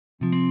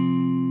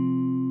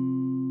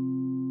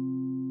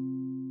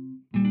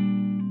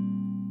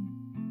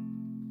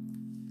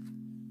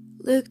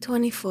Luke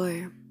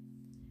 24.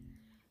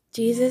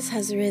 Jesus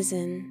has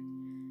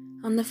risen.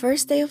 On the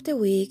first day of the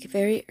week,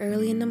 very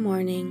early in the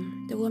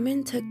morning, the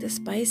women took the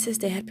spices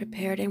they had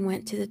prepared and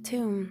went to the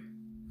tomb.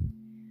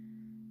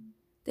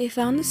 They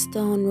found the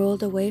stone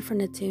rolled away from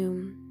the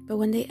tomb, but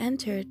when they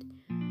entered,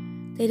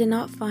 they did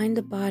not find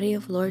the body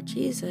of Lord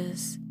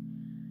Jesus.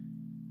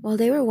 While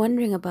they were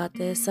wondering about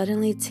this,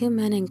 suddenly two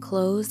men in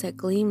clothes that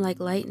gleamed like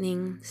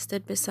lightning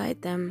stood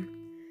beside them.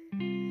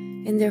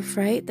 In their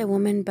fright, the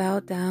women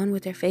bowed down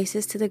with their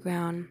faces to the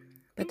ground,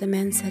 but the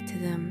men said to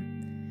them,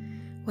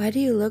 "Why do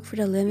you look for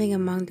the living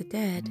among the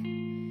dead?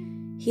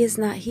 He is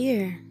not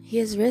here, he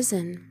is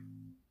risen.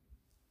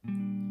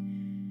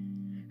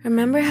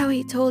 Remember how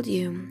he told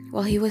you,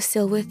 while he was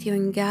still with you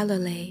in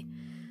Galilee,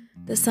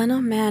 the Son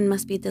of Man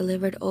must be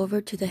delivered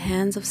over to the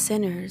hands of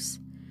sinners,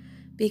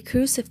 be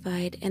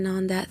crucified, and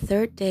on that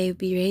third day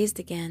be raised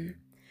again."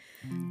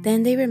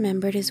 Then they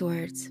remembered his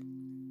words.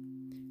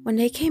 When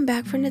they came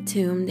back from the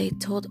tomb, they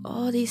told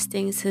all these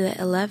things to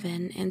the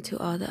 11 and to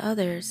all the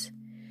others.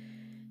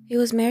 It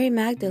was Mary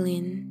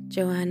Magdalene,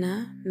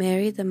 Joanna,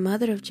 Mary the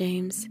mother of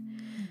James,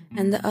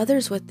 and the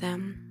others with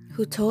them,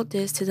 who told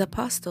this to the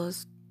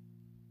apostles.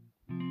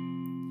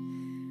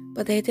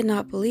 But they did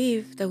not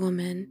believe the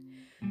woman,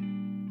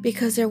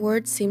 because their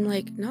words seemed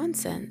like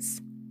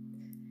nonsense.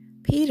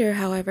 Peter,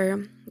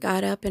 however,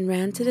 got up and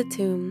ran to the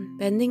tomb.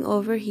 Bending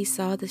over, he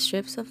saw the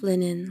strips of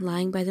linen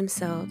lying by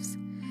themselves,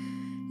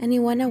 and he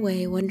went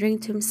away, wondering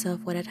to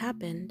himself what had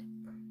happened.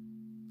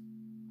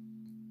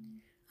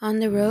 On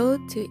the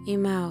road to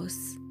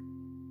Emmaus.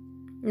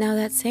 Now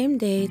that same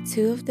day,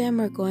 two of them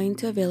were going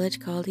to a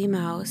village called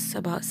Emmaus,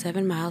 about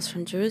 7 miles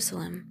from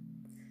Jerusalem.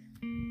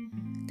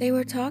 They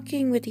were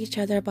talking with each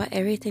other about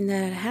everything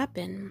that had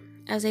happened.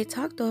 As they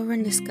talked over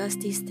and discussed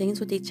these things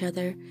with each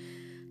other,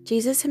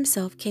 Jesus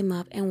himself came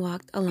up and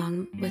walked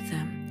along with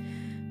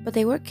them, but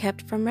they were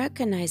kept from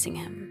recognizing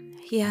him.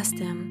 He asked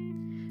them,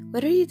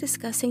 "What are you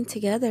discussing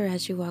together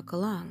as you walk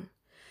along?"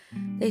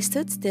 They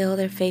stood still,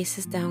 their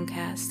faces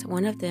downcast.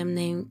 One of them,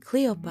 named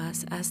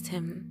Cleopas, asked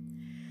him,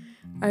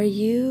 "Are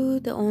you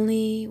the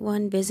only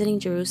one visiting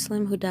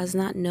Jerusalem who does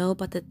not know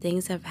about the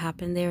things that have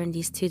happened there in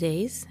these 2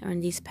 days, or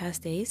in these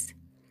past days?"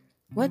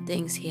 "What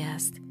things?" he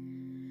asked.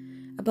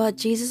 "About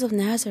Jesus of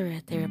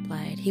Nazareth," they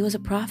replied. "He was a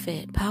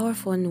prophet,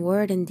 powerful in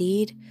word and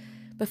deed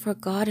before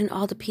God and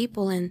all the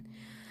people, and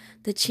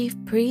the chief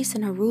priests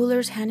and our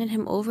rulers handed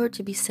him over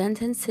to be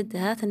sentenced to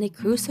death, and they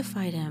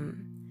crucified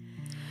him.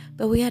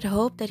 But we had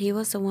hoped that he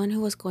was the one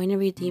who was going to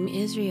redeem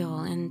Israel,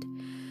 and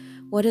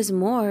what is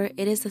more,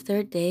 it is the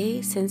third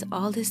day since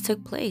all this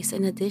took place.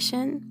 In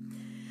addition,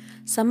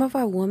 some of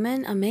our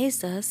women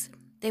amazed us.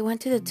 They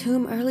went to the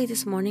tomb early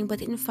this morning but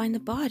didn't find the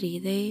body.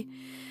 They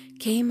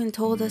came and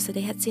told us that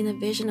they had seen a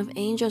vision of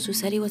angels who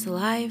said he was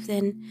alive.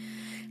 Then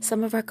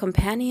some of our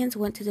companions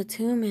went to the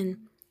tomb and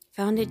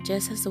found it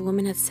just as the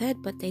woman had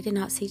said, but they did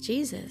not see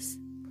Jesus."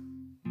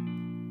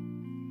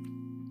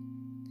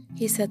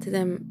 He said to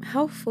them,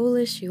 "How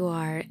foolish you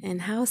are,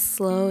 and how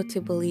slow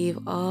to believe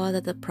all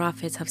that the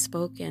prophets have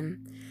spoken.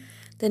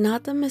 Did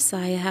not the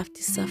Messiah have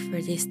to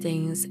suffer these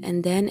things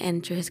and then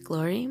enter his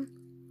glory?"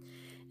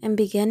 And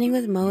beginning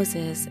with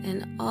Moses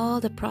and all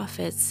the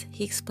prophets,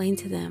 he explained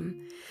to them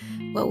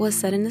what was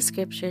said in the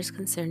scriptures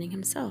concerning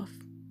himself.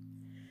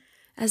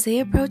 As they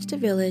approached the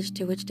village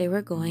to which they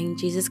were going,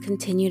 Jesus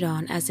continued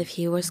on as if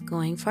he was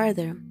going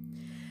farther.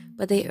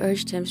 But they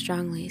urged him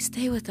strongly,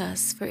 "Stay with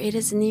us, for it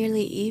is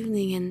nearly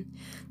evening and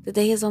the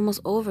day is almost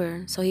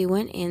over." So he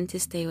went in to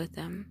stay with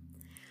them.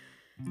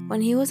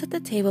 When he was at the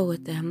table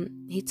with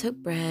them, he took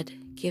bread,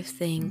 gave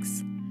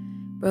thanks,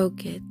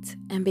 broke it,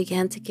 and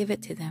began to give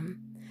it to them.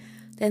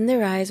 Then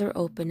their eyes were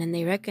opened and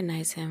they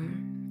recognized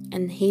him,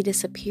 and he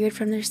disappeared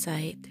from their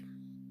sight.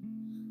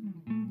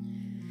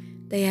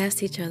 They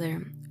asked each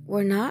other,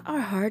 "Were not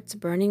our hearts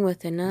burning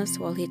within us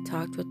while he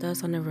talked with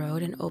us on the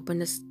road and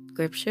opened the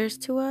scriptures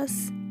to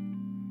us?"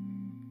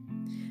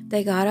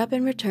 They got up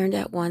and returned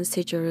at once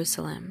to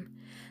Jerusalem.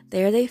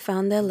 There they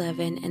found the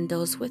 11 and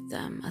those with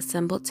them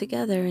assembled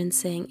together and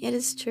saying, "It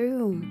is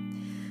true,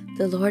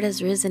 the Lord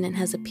has risen and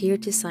has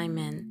appeared to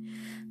Simon."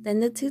 Then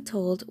the two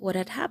told what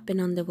had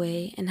happened on the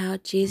way and how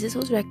Jesus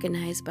was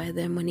recognized by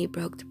them when he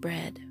broke the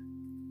bread.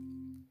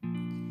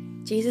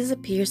 Jesus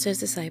appears to his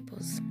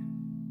disciples.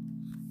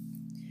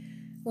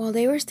 While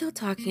they were still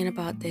talking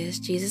about this,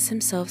 Jesus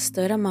himself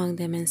stood among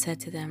them and said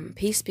to them,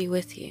 "Peace be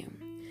with you."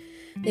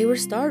 They were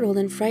startled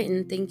and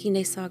frightened, thinking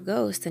they saw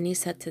ghosts, and he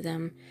said to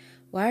them,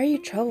 "Why are you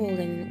troubled,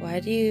 and why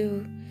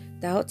do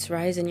doubts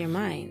rise in your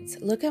minds?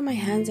 Look at my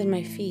hands and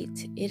my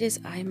feet. It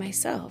is I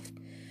myself.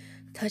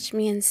 Touch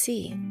me and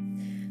see.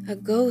 A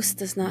ghost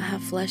does not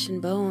have flesh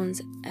and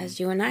bones, as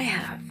you and I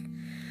have."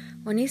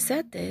 When he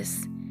said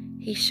this,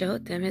 he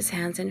showed them his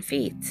hands and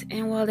feet,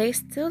 and while they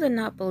still did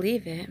not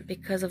believe it,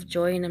 because of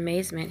joy and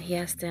amazement, he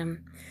asked them,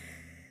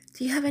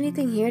 "Do you have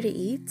anything here to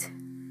eat?"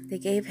 They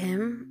gave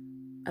him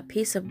a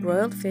piece of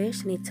broiled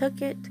fish, and he took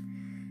it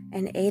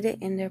and ate it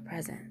in their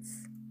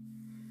presence.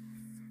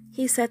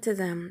 He said to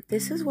them,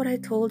 "This is what I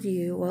told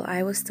you while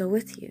I was still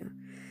with you.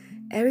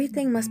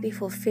 everything must be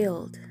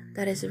fulfilled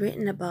that is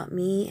written about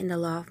me in the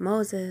law of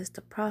Moses,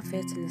 the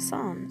prophets, and the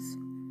Psalms.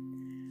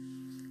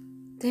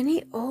 Then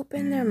he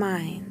opened their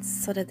minds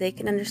so that they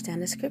can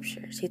understand the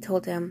scriptures. He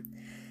told them,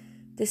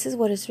 "This is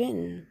what is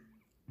written.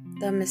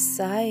 The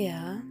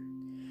Messiah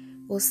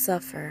will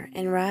suffer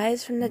and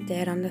rise from the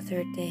dead on the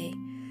third day,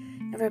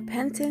 and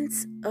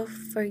repentance of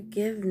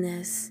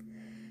forgiveness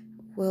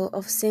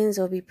of sins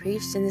will be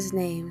preached in his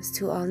name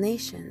to all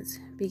nations,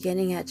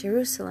 beginning at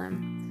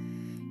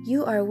Jerusalem.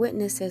 You are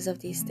witnesses of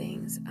these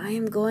things. I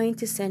am going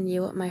to send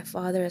you what my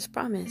Father has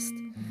promised.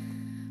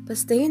 But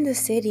stay in the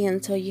city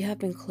until you have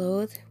been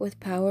clothed with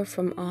power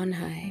from on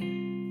high."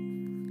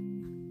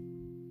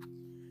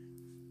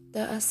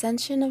 The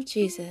ascension of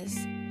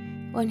Jesus.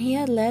 When he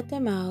had led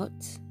them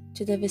out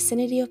to the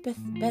vicinity of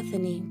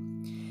Bethany,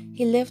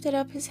 he lifted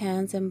up his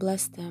hands and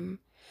blessed them.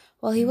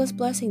 While he was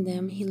blessing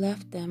them, he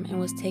left them and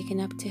was taken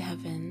up to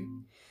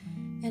heaven.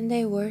 And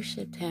they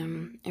worshipped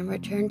him and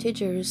returned to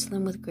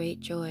Jerusalem with great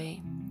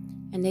joy.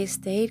 And they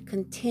stayed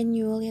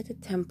continually at the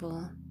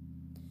temple,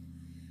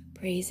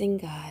 praising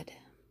God.